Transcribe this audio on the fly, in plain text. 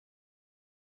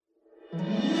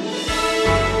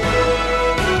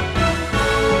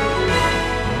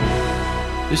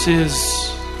This is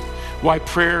why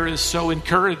prayer is so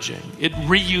encouraging. It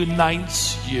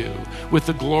reunites you with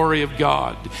the glory of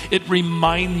God. It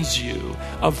reminds you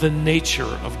of the nature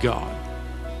of God.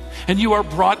 And you are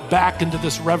brought back into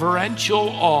this reverential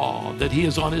awe that he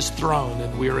is on his throne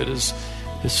and we are at his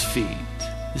feet.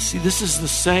 You see, this is the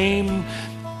same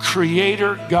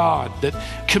Creator God that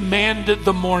commanded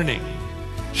the morning.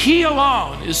 He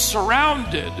alone is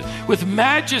surrounded with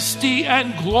majesty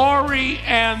and glory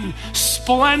and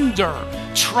splendor.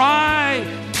 Try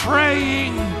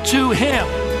praying to him.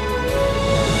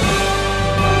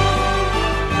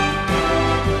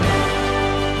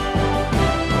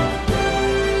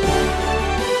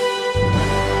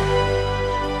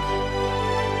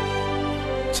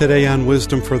 Today on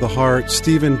Wisdom for the Heart,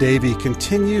 Stephen Davey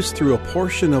continues through a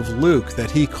portion of Luke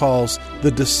that he calls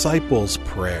the disciples'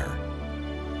 prayer.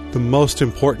 The most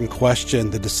important question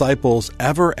the disciples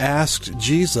ever asked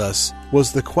Jesus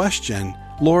was the question,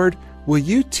 Lord, will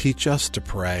you teach us to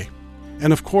pray?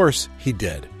 And of course, he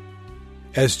did.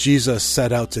 As Jesus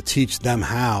set out to teach them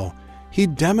how, he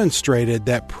demonstrated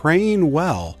that praying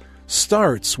well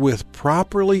starts with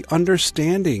properly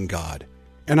understanding God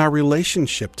and our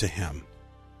relationship to him.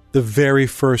 The very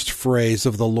first phrase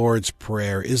of the Lord's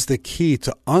Prayer is the key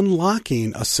to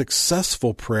unlocking a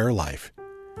successful prayer life.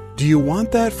 Do you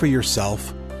want that for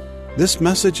yourself? This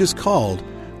message is called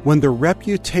When the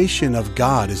Reputation of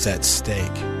God is at Stake.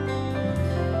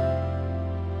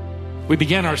 We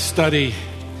began our study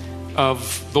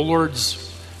of the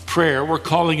Lord's Prayer. We're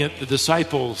calling it the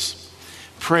disciples'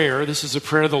 prayer. This is a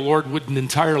prayer the Lord wouldn't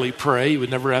entirely pray. He would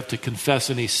never have to confess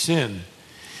any sin.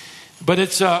 But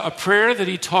it's a prayer that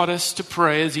he taught us to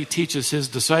pray as he teaches his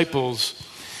disciples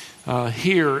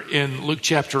here in Luke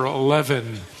chapter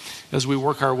 11 as we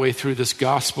work our way through this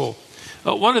gospel.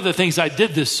 One of the things I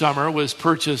did this summer was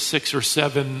purchase 6 or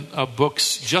 7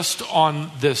 books just on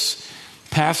this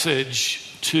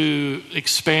passage to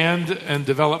expand and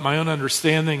develop my own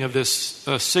understanding of this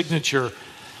signature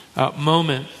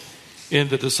moment in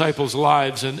the disciples'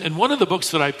 lives. And one of the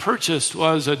books that I purchased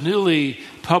was a newly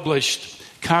published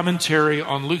commentary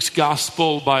on Luke's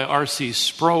Gospel by R.C.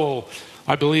 Sproul.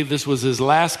 I believe this was his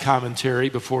last commentary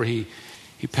before he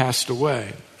passed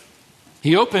away.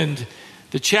 He opened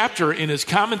the chapter in his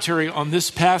commentary on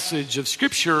this passage of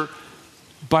Scripture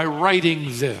by writing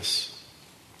this.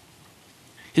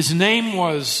 His name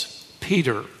was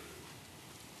Peter.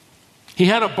 He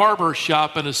had a barber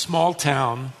shop in a small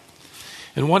town,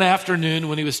 and one afternoon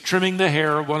when he was trimming the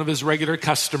hair of one of his regular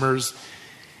customers,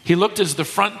 he looked as the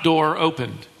front door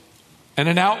opened, and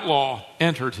an outlaw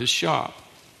entered his shop.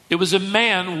 It was a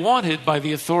man wanted by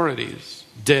the authorities,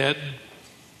 dead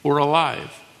or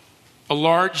alive. A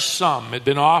large sum had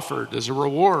been offered as a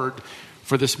reward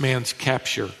for this man's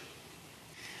capture.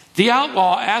 The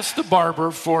outlaw asked the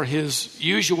barber for his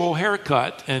usual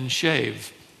haircut and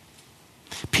shave.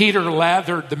 Peter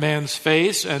lathered the man's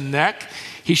face and neck.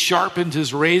 He sharpened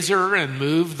his razor and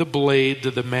moved the blade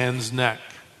to the man's neck.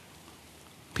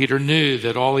 Peter knew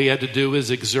that all he had to do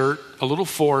was exert a little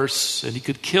force and he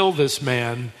could kill this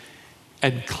man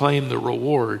and claim the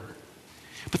reward.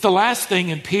 But the last thing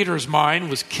in Peter's mind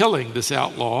was killing this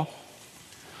outlaw.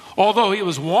 Although he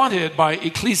was wanted by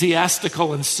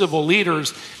ecclesiastical and civil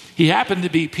leaders, he happened to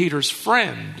be Peter's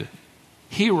friend,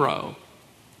 hero,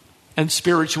 and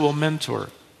spiritual mentor.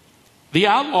 The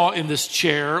outlaw in this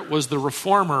chair was the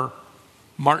reformer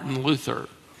Martin Luther.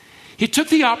 He took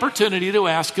the opportunity to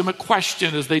ask him a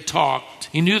question as they talked.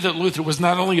 He knew that Luther was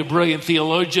not only a brilliant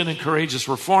theologian and courageous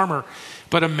reformer,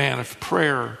 but a man of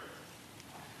prayer.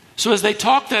 So as they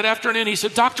talked that afternoon, he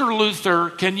said, Dr. Luther,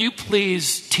 can you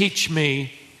please teach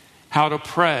me how to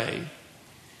pray?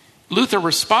 Luther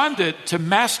responded to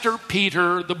Master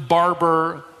Peter, the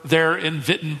barber there in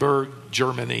Wittenberg,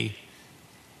 Germany,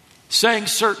 saying,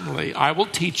 certainly, I will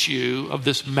teach you of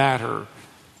this matter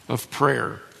of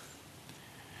prayer.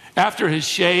 After his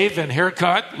shave and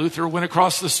haircut, Luther went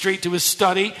across the street to his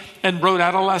study and wrote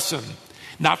out a lesson.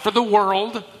 Not for the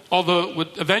world, although it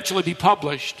would eventually be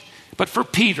published, but for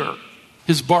Peter,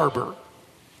 his barber.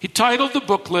 He titled the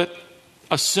booklet,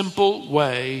 A Simple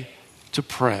Way to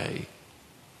Pray.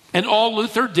 And all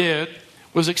Luther did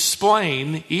was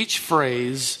explain each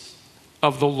phrase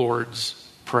of the Lord's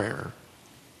Prayer.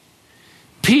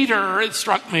 Peter, it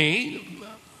struck me,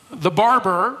 the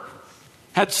barber,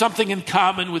 had something in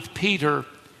common with Peter,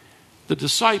 the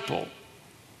disciple.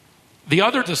 The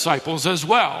other disciples as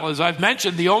well. As I've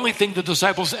mentioned, the only thing the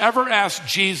disciples ever asked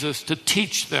Jesus to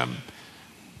teach them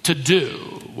to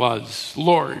do was,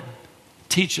 Lord,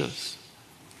 teach us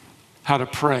how to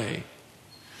pray.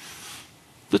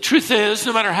 The truth is,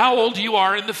 no matter how old you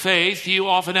are in the faith, you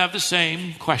often have the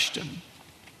same question.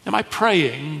 Am I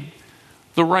praying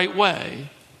the right way?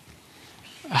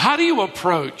 How do you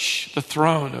approach the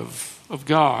throne of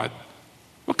God?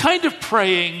 What kind of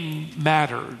praying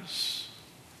matters?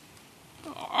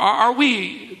 Are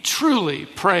we truly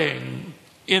praying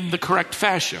in the correct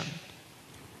fashion?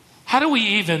 How do we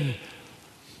even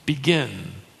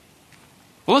begin?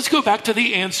 Well, let's go back to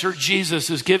the answer Jesus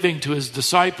is giving to his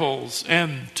disciples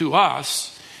and to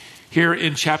us here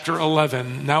in chapter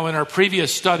 11. Now, in our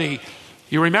previous study,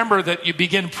 you remember that you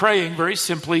begin praying very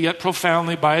simply yet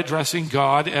profoundly by addressing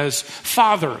God as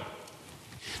Father.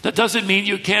 That doesn't mean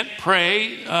you can't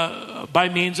pray by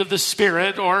means of the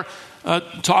Spirit or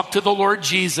talk to the Lord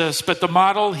Jesus, but the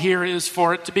model here is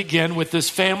for it to begin with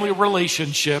this family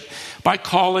relationship by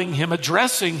calling him,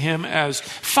 addressing him as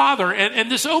Father. And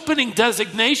this opening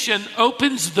designation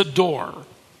opens the door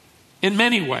in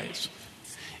many ways.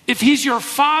 If he's your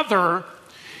Father,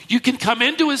 you can come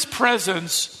into his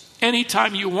presence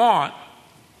anytime you want.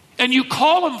 And you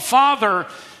call him Father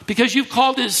because you've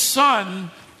called his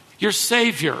Son your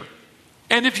Savior.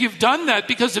 And if you've done that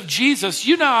because of Jesus,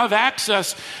 you now have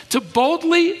access to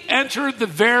boldly enter the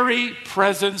very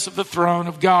presence of the throne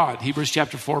of God. Hebrews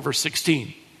chapter 4, verse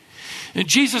 16. And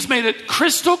Jesus made it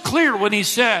crystal clear when he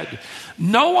said,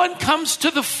 no one comes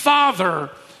to the Father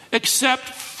except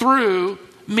through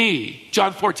me.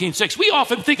 John 14, 6. We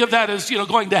often think of that as,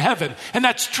 going to heaven. And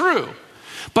that's true.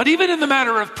 But even in the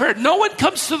matter of prayer, no one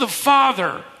comes to the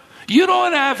Father. You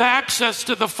don't have access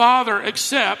to the Father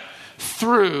except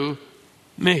through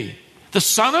me. The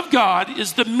Son of God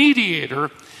is the mediator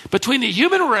between the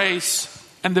human race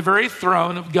and the very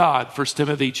throne of God. 1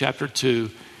 Timothy chapter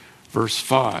 2, verse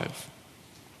 5.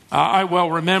 I well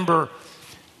remember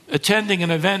attending an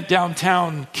event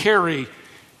downtown Cary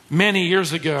many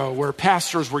years ago where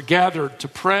pastors were gathered to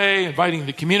pray, inviting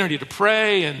the community to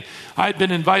pray, and I'd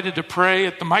been invited to pray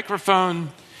at the microphone.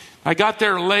 I got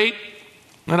there late,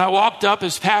 and I walked up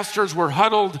as pastors were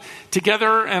huddled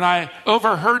together, and I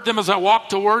overheard them as I walked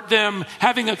toward them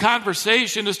having a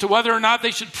conversation as to whether or not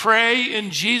they should pray in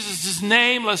Jesus'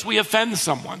 name lest we offend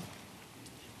someone.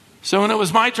 So when it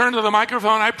was my turn to the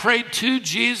microphone, I prayed to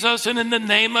Jesus and in the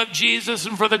name of Jesus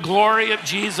and for the glory of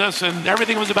Jesus, and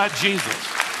everything was about Jesus.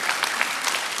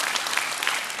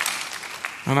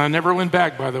 And I never went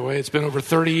back, by the way. It's been over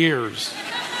 30 years.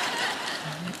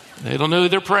 They don't know who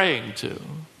they're praying to.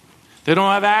 They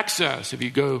don't have access if you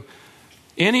go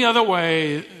any other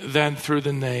way than through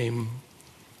the name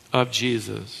of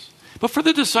Jesus. But for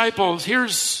the disciples,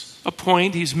 here's a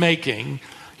point he's making.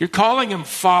 You're calling him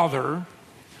Father.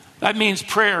 That means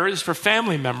prayer is for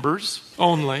family members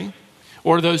only,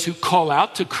 or those who call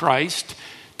out to Christ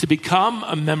to become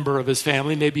a member of his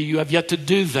family. Maybe you have yet to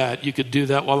do that. You could do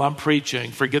that while I'm preaching.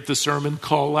 Forget the sermon,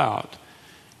 call out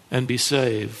and be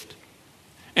saved.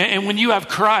 And when you have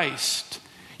Christ,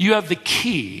 you have the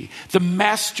key, the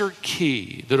master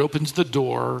key that opens the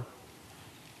door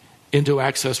into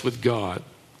access with God.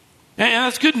 And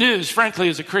that's good news, frankly,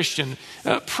 as a Christian.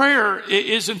 Prayer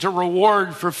isn't a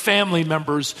reward for family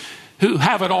members who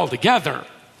have it all together.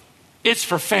 It's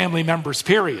for family members,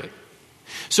 period.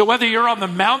 So whether you're on the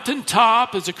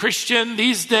mountaintop as a Christian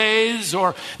these days,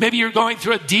 or maybe you're going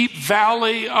through a deep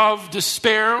valley of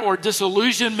despair or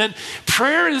disillusionment,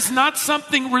 prayer is not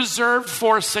something reserved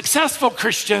for successful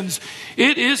Christians.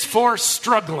 It is for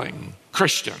struggling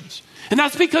Christians. And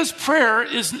that's because prayer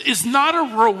is not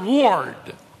a reward.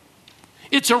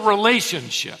 It's a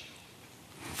relationship.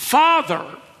 Father,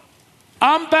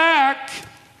 I'm back,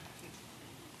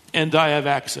 and I have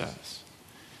access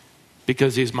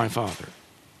because he's my Father.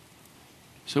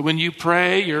 So when you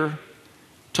pray, you're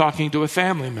talking to a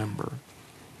family member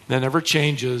that never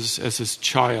changes as his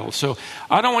child. So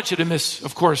I don't want you to miss,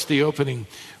 of course, the opening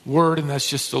word, and that's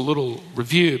just a little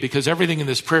review, because everything in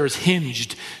this prayer is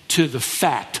hinged to the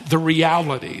fact, the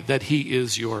reality that he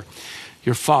is your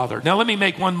Father. Now let me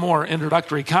make one more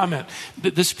introductory comment.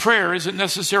 This prayer isn't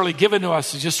necessarily given to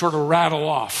us to just sort of rattle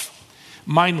off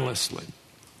mindlessly.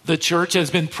 The church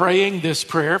has been praying this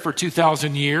prayer for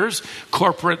 2,000 years,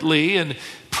 corporately and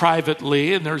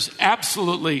privately, and there's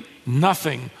absolutely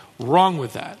nothing wrong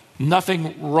with that.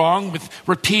 Nothing wrong with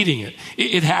repeating it.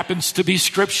 It happens to be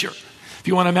Scripture. If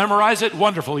you want to memorize it,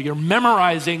 wonderful. You're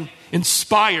memorizing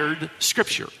inspired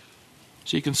Scripture.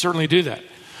 So you can certainly do that.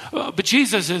 But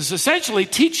Jesus is essentially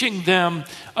teaching them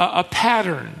a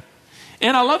pattern.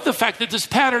 And I love the fact that this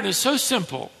pattern is so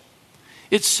simple.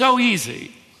 It's so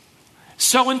easy,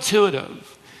 so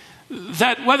intuitive,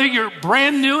 that whether you're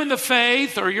brand new in the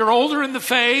faith or you're older in the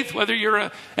faith, whether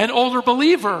you're an older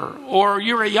believer or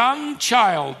you're a young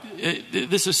child,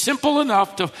 this is simple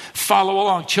enough to follow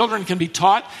along. Children can be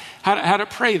taught how to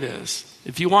pray this.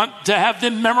 If you want to have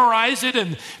them memorize it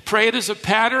and pray it as a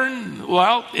pattern,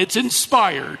 well, it's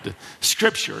inspired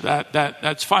scripture.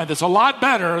 That's fine. That's a lot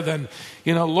better than,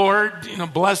 Lord,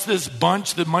 bless this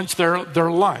bunch that munch their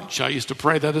lunch. I used to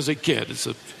pray that as a kid. It's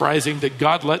surprising that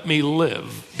God let me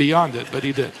live beyond it, but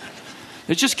he did.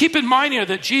 And just keep in mind here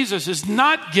that Jesus is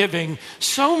not giving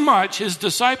so much his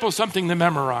disciples something to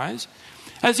memorize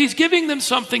as he's giving them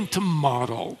something to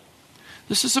model.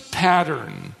 This is a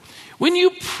pattern. When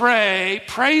you pray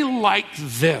like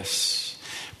this.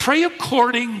 Pray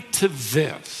according to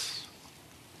this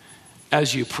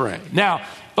as you pray. Now,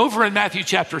 over in Matthew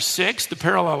chapter 6, the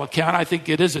parallel account, I think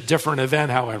it is a different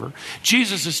event, however.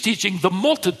 Jesus is teaching the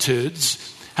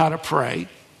multitudes how to pray.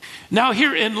 Now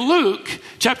here in Luke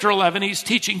chapter 11, he's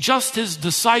teaching just his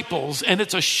disciples, and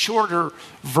it's a shorter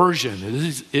version.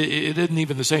 It isn't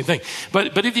even the same thing.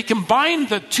 But if you combine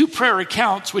the two prayer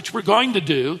accounts, which we're going to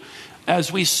do,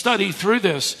 as we study through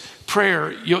this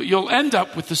prayer, you'll end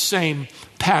up with the same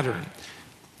pattern.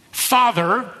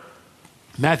 Father,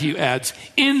 Matthew adds,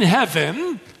 in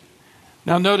heaven.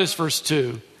 Now notice verse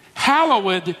 2.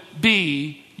 Hallowed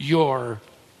be your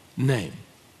name.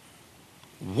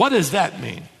 What does that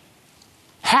mean?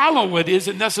 Hallowed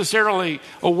isn't necessarily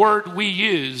a word we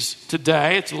use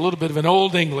today. It's a little bit of an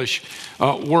old English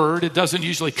word. It doesn't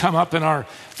usually come up in our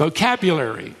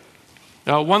vocabulary.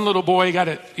 One little boy got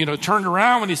it, turned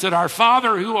around when he said, "Our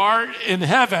Father who art in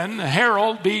heaven,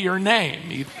 hallowed be your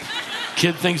name."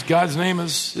 Kid thinks God's name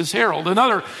is Harold.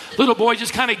 Another little boy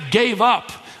just kind of gave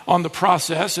up on the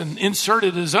process and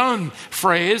inserted his own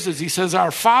phrase as he says,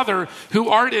 "Our Father who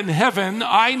art in heaven,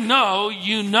 I know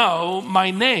you know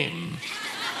my name."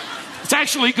 It's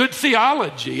actually good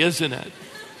theology, isn't it?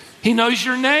 He knows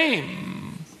your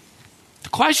name. The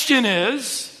question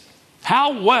is,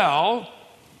 how well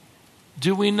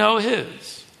do we know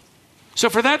his? So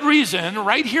for that reason,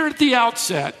 right here at the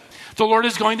outset, the Lord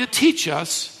is going to teach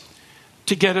us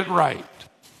to get it right.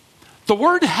 The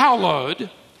word hallowed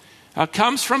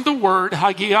comes from the word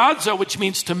hagiadzo, which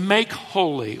means to make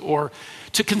holy or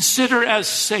to consider as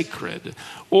sacred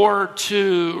or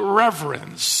to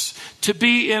reverence, to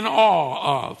be in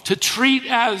awe of, to treat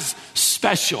as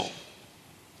special.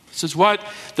 This is what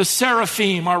the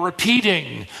seraphim are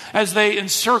repeating as they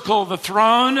encircle the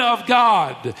throne of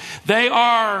God. They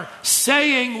are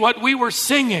saying what we were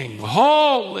singing,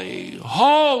 holy,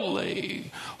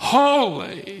 holy,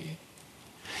 holy.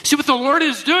 See, what the Lord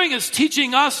is doing is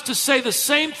teaching us to say the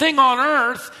same thing on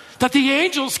earth that the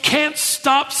angels can't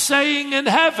stop saying in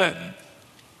heaven.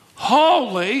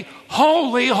 Holy,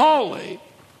 holy, holy.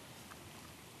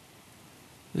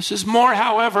 This is more,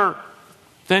 however,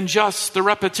 than just the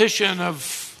repetition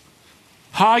of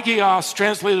hagios,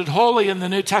 translated holy in the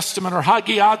New Testament, or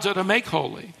hagiadzo, to make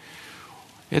holy.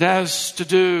 It has to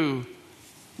do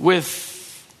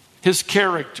with his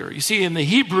character. You see, in the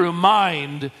Hebrew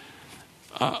mind,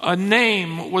 a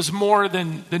name was more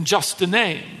than just a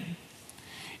name.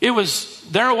 It was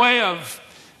their way of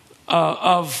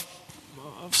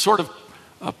sort of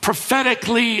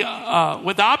prophetically,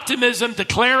 with optimism,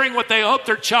 declaring what they hoped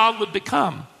their child would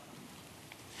become.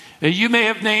 You may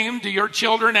have named your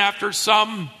children after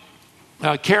some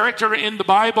character in the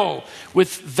Bible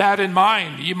with that in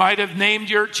mind. You might have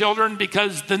named your children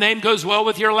because the name goes well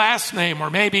with your last name, or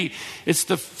maybe it's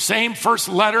the same first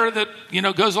letter that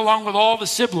goes along with all the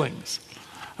siblings,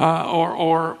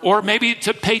 or maybe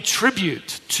to pay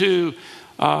tribute to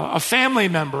a family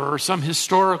member or some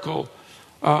historical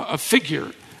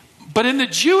figure. But in the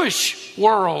Jewish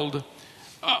world,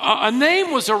 a name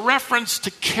was a reference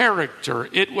to character.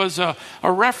 It was a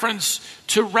reference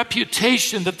to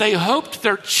reputation that they hoped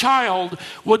their child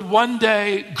would one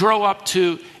day grow up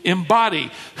to embody.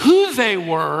 Who they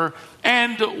were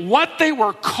and what they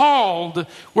were called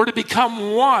were to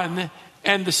become one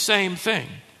and the same thing.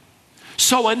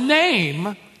 So a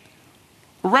name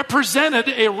represented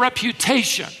a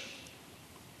reputation.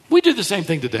 We do the same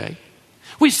thing today.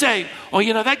 We say, "Oh,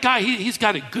 that guy, he's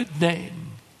got a good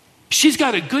name. She's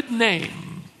got a good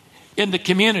name in the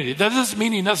community." That doesn't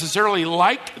mean you necessarily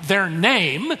like their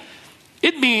name.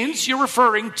 It means you're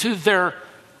referring to their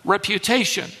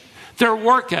reputation, their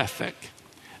work ethic,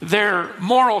 their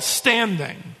moral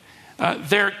standing,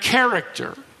 their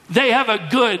character. They have a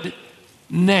good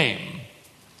name.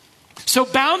 So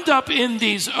bound up in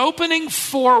these opening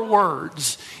 4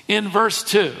 words in verse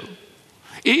 2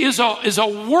 is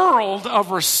a world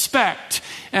of respect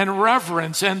and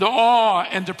reverence and awe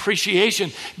and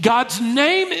appreciation. God's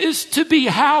name is to be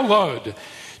hallowed,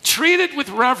 treated with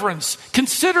reverence,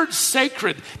 considered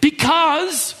sacred,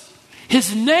 because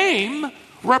his name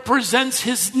represents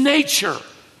his nature.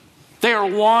 They are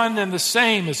one and the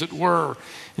same, as it were.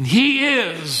 And he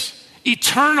is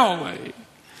eternally,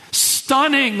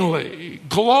 stunningly,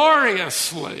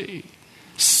 gloriously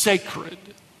sacred.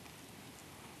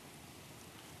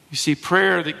 You see,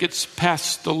 prayer that gets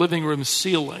past the living room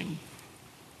ceiling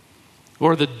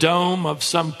or the dome of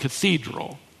some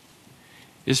cathedral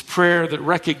is prayer that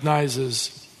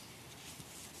recognizes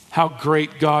how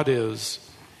great God is.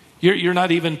 You're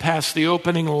not even past the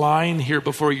opening line here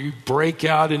before you break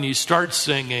out and you start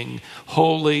singing,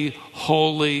 "Holy,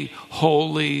 holy,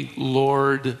 holy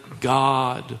Lord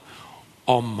God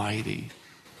Almighty."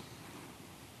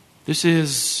 This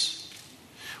is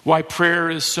why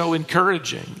prayer is so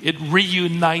encouraging. It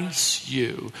reunites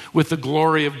you with the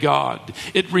glory of God.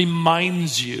 It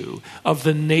reminds you of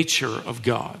the nature of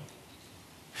God.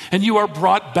 And you are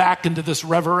brought back into this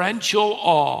reverential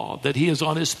awe that he is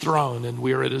on his throne and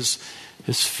we are at his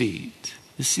feet.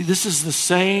 You see, this is the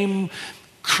same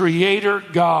creator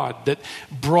God that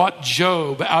brought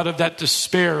Job out of that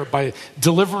despair by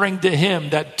delivering to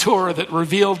him that Torah that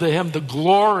revealed to him the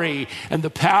glory and the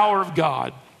power of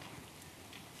God.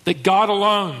 That God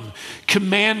alone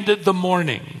commanded the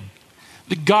morning.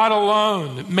 That God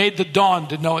alone made the dawn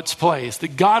to know its place.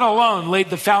 That God alone laid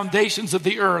the foundations of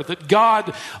the earth. That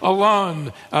God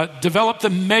alone developed the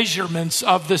measurements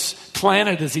of this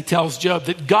planet, as he tells Job.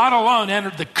 That God alone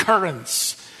entered the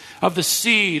currents of the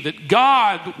sea. That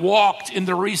God walked in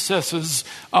the recesses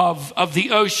of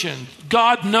the ocean.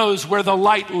 God knows where the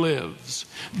light lives.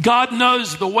 God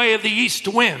knows the way of the east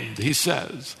wind, he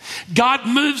says. God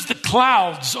moves the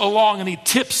clouds along and he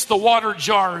tips the water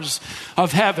jars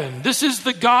of heaven. This is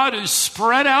the God who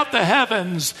spread out the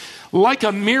heavens like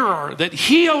a mirror, that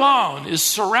he alone is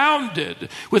surrounded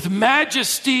with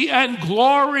majesty and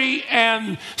glory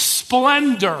and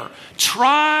splendor.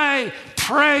 Try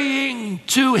praying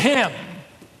to him.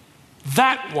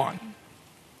 That one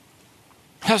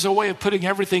has a way of putting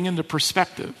everything into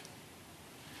perspective.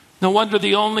 No wonder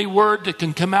the only word that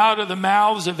can come out of the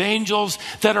mouths of angels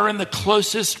that are in the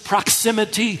closest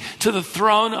proximity to the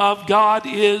throne of God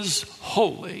is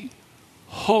holy,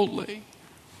 holy,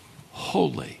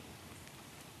 holy.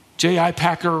 J.I.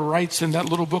 Packer writes in that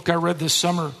little book I read this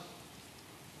summer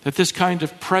that this kind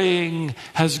of praying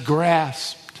has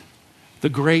grasped the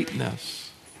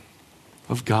greatness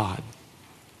of God.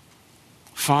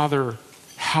 Father,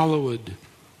 hallowed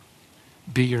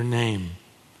be your name.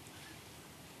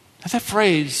 Now, that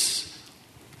phrase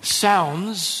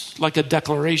sounds like a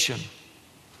declaration.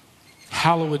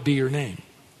 Hallowed be your name.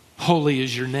 Holy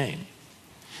is your name.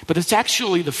 But it's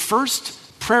actually the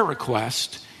first prayer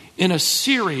request in a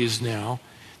series now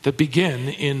that begin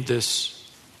in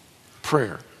this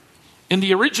prayer. In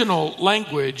the original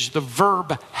language, the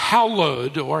verb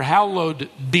hallowed or hallowed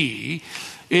be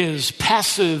is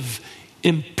passive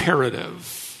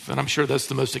imperative. And I'm sure that's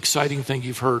the most exciting thing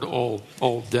you've heard all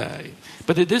day.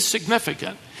 But it is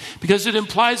significant because it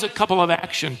implies a couple of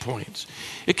action points.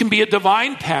 It can be a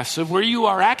divine passive where you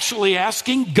are actually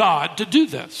asking God to do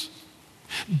this.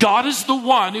 God is the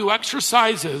one who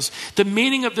exercises the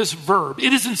meaning of this verb.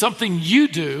 It isn't something you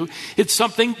do, it's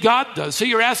something God does. So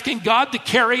you're asking God to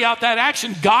carry out that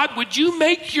action. God, would you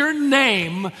make your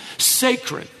name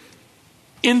sacred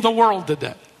in the world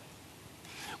today?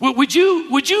 Would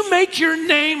you make your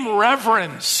name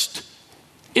reverenced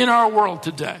in our world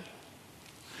today?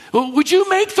 Would you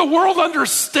make the world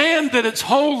understand that it's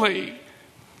holy?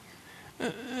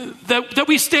 That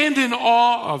we stand in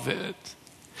awe of it?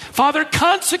 Father,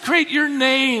 consecrate your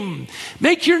name.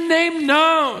 Make your name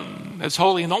known as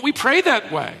holy. And don't we pray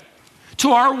that way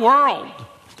to our world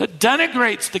that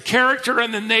denigrates the character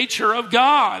and the nature of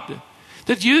God,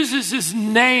 that uses his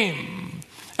name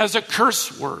as a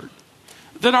curse word?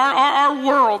 That our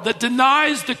world that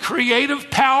denies the creative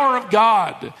power of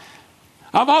God.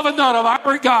 I've often thought, if I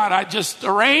were God, I'd just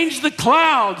arrange the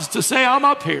clouds to say I'm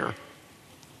up here.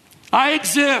 I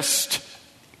exist.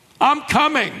 I'm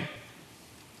coming.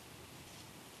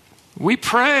 We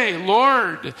pray,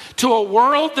 Lord, to a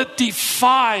world that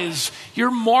defies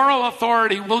your moral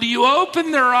authority. Will you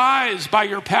open their eyes by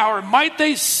your power? Might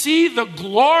they see the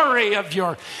glory of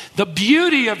the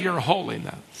beauty of your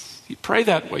holiness? You pray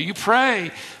that way. You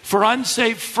pray for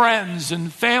unsaved friends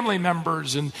and family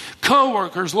members and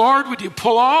co-workers. Lord, would you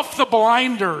pull off the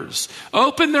blinders?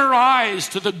 Open their eyes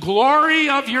to the glory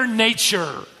of your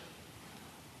nature.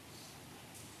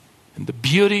 and the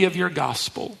beauty of your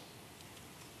gospel.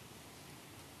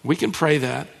 We can pray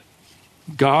that.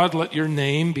 God, let your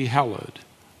name be hallowed.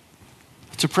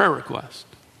 It's a prayer request.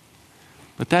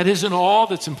 But that isn't all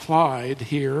that's implied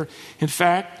here. In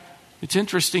fact, it's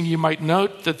interesting, you might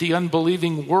note that the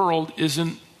unbelieving world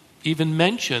isn't even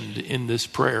mentioned in this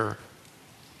prayer.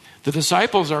 The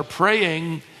disciples are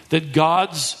praying that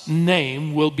God's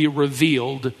name will be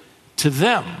revealed to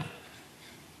them.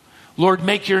 Lord,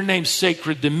 make your name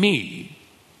sacred to me.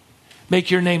 Make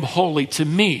your name holy to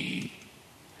me.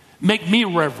 Make me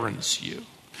reverence you.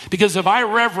 Because if I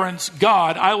reverence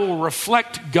God, I will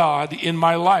reflect God in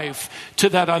my life to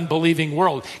that unbelieving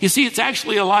world. You see, it's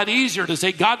actually a lot easier to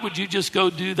say, God, would you just go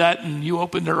do that? And you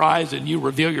open their eyes and you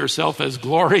reveal yourself as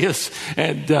glorious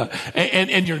and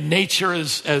your nature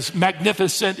as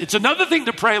magnificent. It's another thing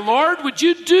to pray, Lord, would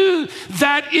you do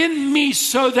that in me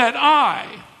so that I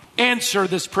answer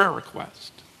this prayer request?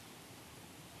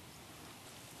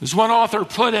 As one author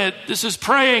put it, this is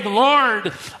praying,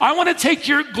 Lord, I want to take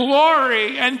your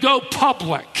glory and go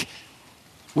public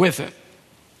with it.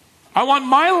 I want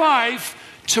my life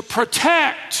to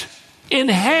protect,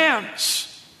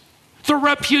 enhance the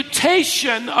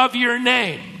reputation of your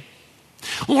name.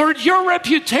 Lord, your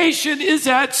reputation is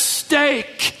at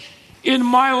stake in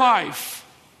my life.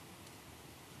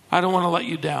 I don't want to let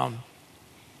you down.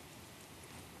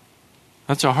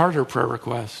 That's a harder prayer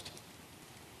request.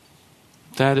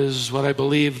 That is what I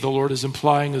believe the Lord is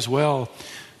implying as well.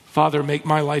 Father, make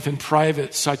my life in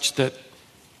private such that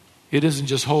it isn't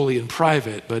just holy in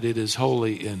private, but it is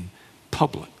holy in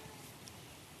public.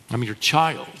 I'm your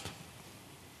child.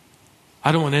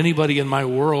 I don't want anybody in my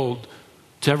world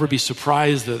to ever be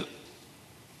surprised that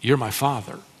you're my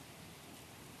Father.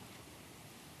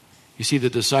 You see, the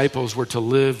disciples were to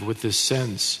live with this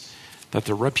sense that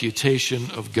the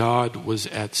reputation of God was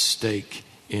at stake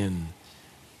in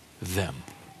them.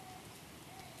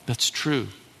 That's true.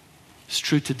 It's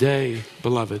true today,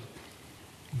 beloved.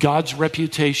 God's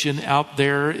reputation out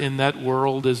there in that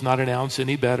world is not an ounce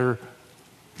any better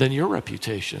than your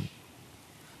reputation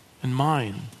and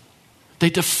mine. They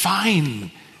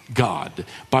define God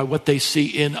by what they see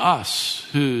in us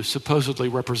who supposedly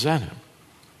represent him.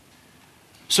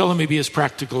 So let me be as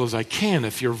practical as I can.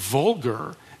 If you're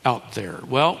vulgar out there,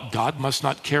 well, God must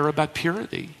not care about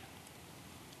purity.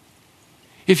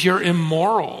 If you're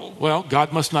immoral, well,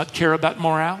 God must not care about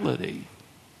morality.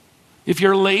 If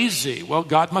you're lazy, well,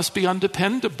 God must be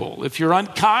undependable. If you're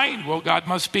unkind, well, God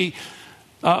must be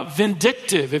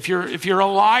vindictive. If you're a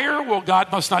liar, well,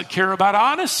 God must not care about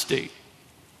honesty.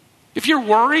 If you're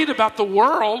worried about the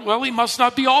world, well, he must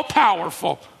not be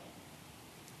all-powerful.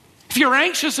 If you're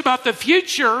anxious about the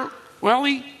future, well,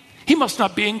 he must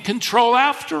not be in control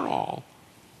after all.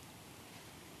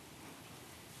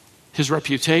 His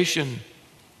reputation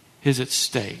is at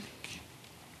stake.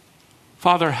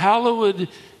 Father, hallowed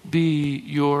be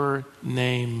your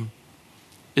name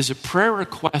is a prayer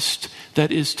request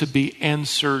that is to be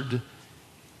answered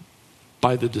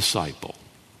by the disciple.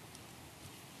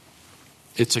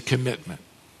 It's a commitment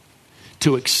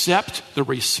to accept the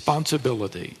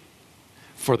responsibility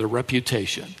for the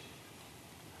reputation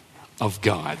of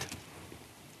God.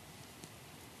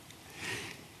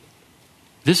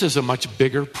 This is a much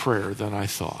bigger prayer than I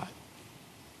thought.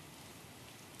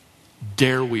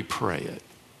 Dare we pray it?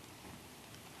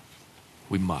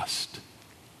 We must.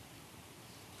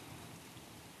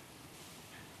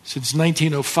 Since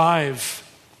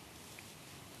 1905,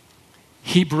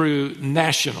 Hebrew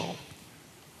National,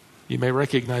 you may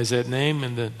recognize that name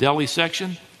in the deli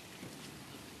section.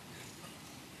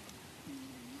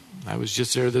 I was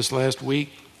just there this last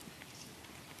week.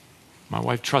 My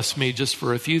wife trusts me just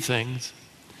for a few things.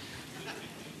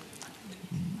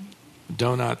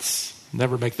 Donuts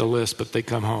never make the list, but they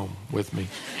come home with me.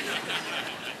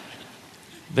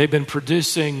 They've been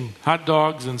producing hot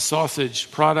dogs and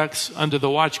sausage products under the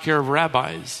watch care of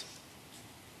rabbis,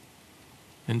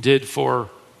 and did for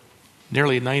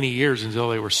nearly 90 years until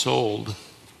they were sold.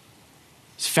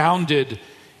 It's founded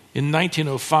in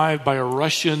 1905 by a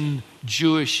Russian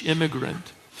Jewish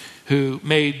immigrant who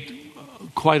made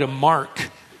quite a mark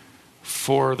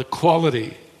for the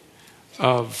quality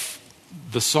of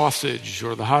the sausage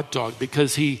or the hot dog,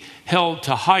 because he held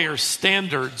to higher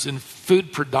standards in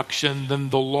food production than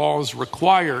the laws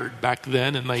required back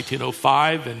then in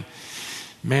 1905 in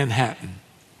Manhattan.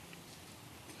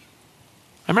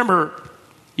 I remember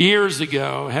years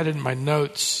ago, I had it in my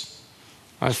notes,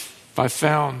 I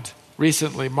found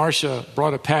recently, Marcia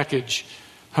brought a package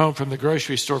home from the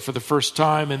grocery store for the first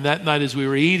time, and that night as we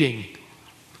were eating,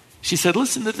 she said,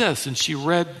 listen to this, and she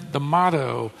read the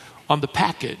motto on the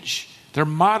package. Their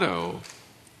motto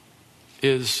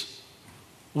is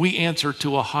we answer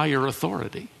to a higher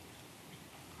authority.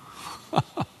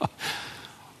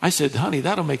 I said, honey,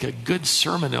 that'll make a good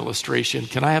sermon illustration.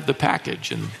 Can I have the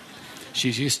package? And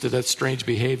she's used to that strange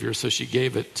behavior, so she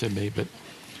gave it to me. But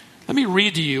let me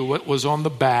read to you what was on the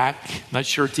back. Not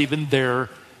sure it's even there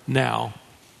now,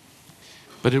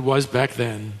 but it was back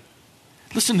then.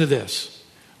 Listen to this.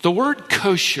 The word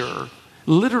kosher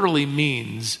literally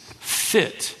means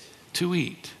fit to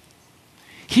eat.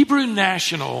 Hebrew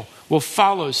National will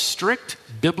follow strict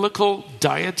biblical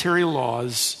dietary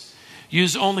laws,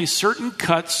 use only certain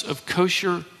cuts of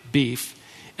kosher beef,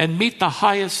 and meet the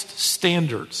highest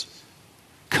standards.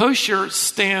 Kosher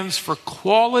stands for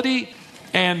quality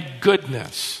and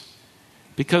goodness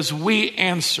because we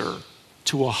answer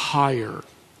to a higher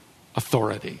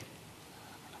authority.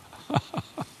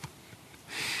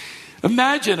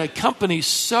 Imagine a company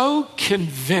so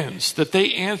convinced that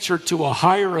they answer to a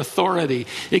higher authority,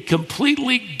 it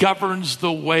completely governs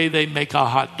the way they make a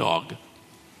hot dog.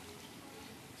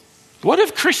 What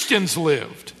if Christians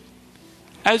lived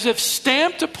as if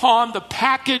stamped upon the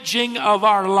packaging of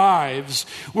our lives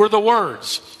were the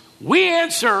words, we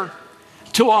answer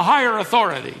to a higher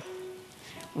authority.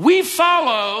 We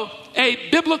follow a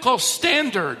biblical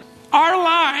standard. Our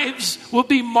lives will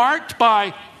be marked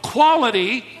by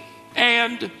quality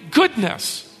and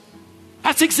goodness.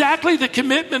 That's exactly the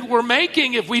commitment we're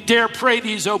making if we dare pray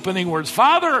these opening words.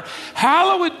 Father,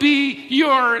 hallowed be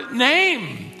your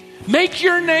name. Make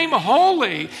your name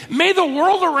holy. May the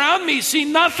world around me see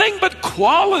nothing but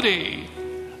quality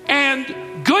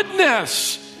and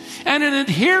goodness and an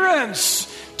adherence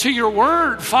to your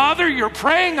word. Father, you're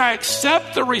praying, I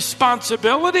accept the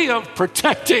responsibility of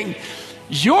protecting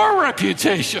your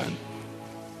reputation.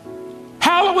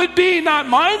 Hallowed be not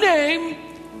my name,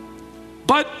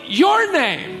 but your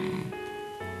name.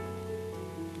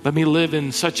 Let me live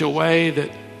in such a way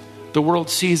that the world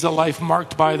sees a life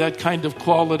marked by that kind of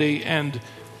quality and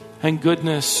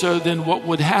goodness. So then what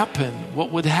would happen?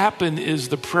 What would happen is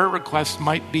the prayer request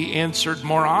might be answered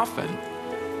more often.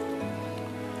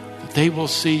 They will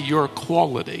see your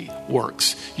quality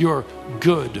works, your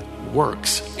good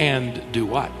works, and do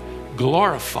what?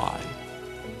 Glorify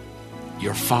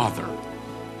your Father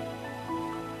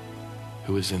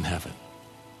who is in heaven.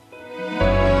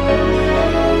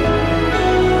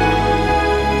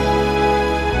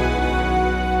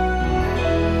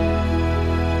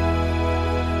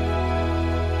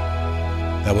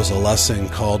 That was a lesson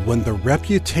called When the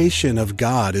Reputation of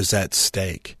God is at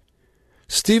Stake.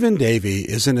 Stephen Davey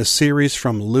is in a series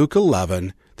from Luke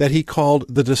 11 that he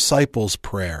called The Disciples'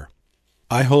 Prayer.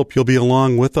 I hope you'll be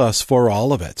along with us for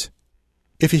all of it.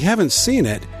 If you haven't seen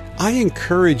it, I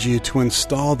encourage you to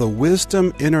install the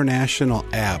Wisdom International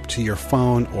app to your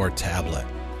phone or tablet.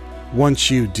 Once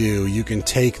you do, you can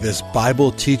take this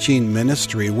Bible teaching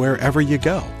ministry wherever you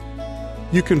go.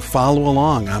 You can follow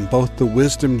along on both the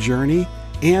Wisdom Journey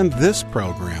and this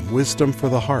program, Wisdom for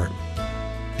the Heart.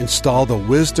 Install the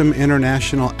Wisdom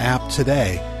International app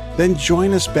today, then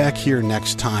join us back here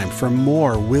next time for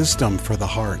more Wisdom for the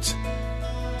Heart.